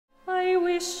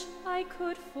wish I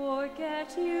could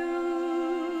forget you,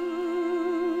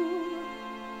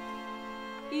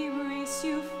 erase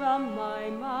you from my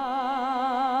mind.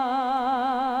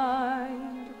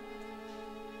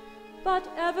 But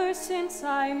ever since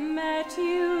I met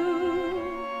you,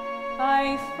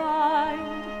 I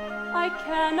find I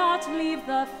cannot leave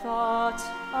the thought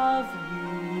of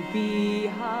you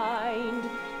behind.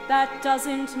 That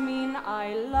doesn't mean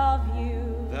I love you.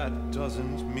 That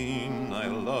doesn't mean I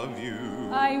love you.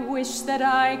 I wish that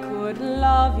I could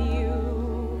love you.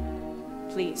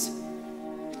 Please.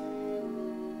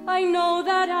 I know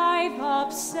that I've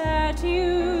upset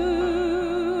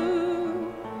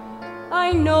you.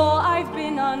 I know I've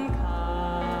been unkind.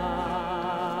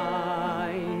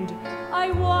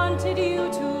 I wanted you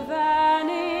to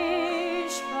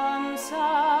vanish from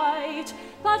sight,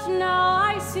 but now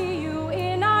I see you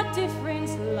in a different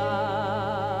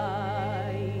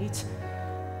light.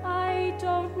 I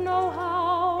don't know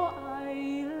how I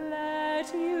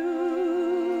let you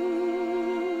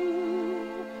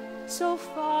so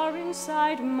far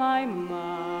inside my mind.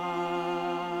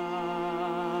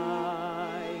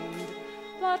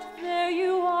 But there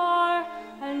you are,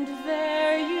 and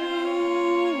there you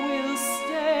will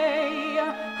stay.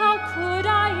 How could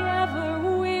I ever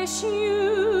wish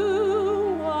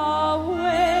you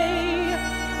away?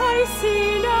 I see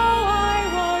now I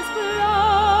was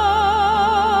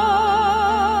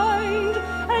blind,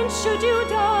 and should you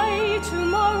die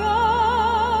tomorrow,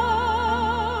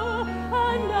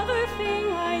 another thing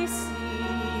I see,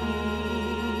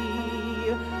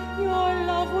 your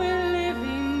love will live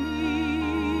in me.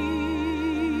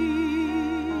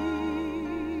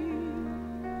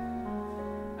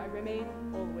 I remain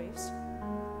always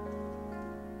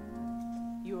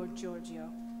your Giorgio.